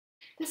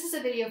This is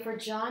a video for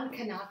John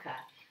Kanaka.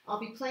 I'll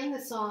be playing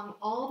the song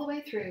all the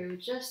way through,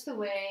 just the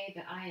way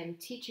that I am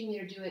teaching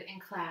you to do it in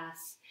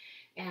class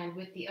and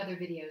with the other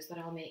videos that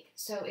I'll make.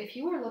 So if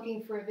you are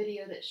looking for a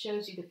video that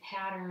shows you the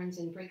patterns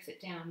and breaks it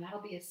down, that'll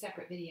be a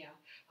separate video.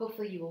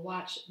 Hopefully you will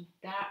watch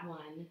that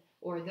one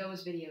or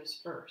those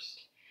videos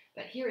first.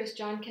 But here is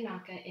John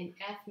Kanaka in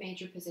F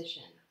major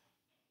position.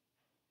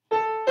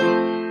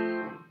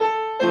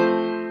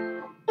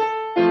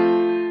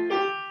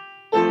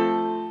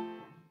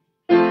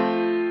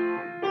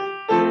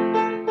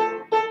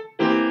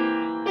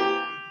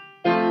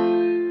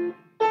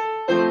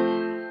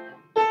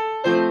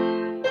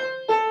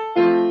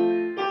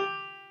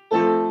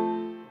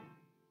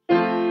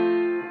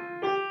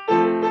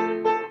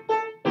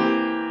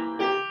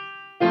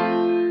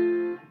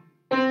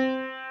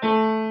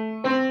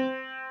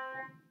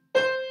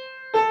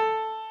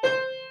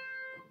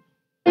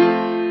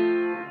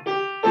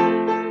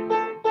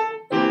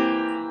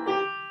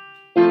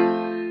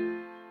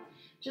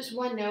 Just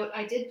one note,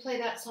 I did play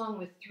that song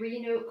with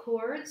 3-note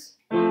chords,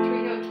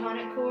 3-note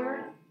tonic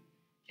chord,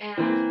 and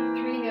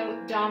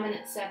 3-note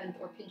dominant 7th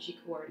or pinchy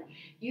chord.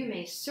 You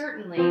may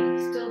certainly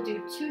still do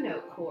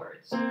 2-note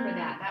chords for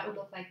that. That would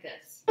look like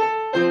this.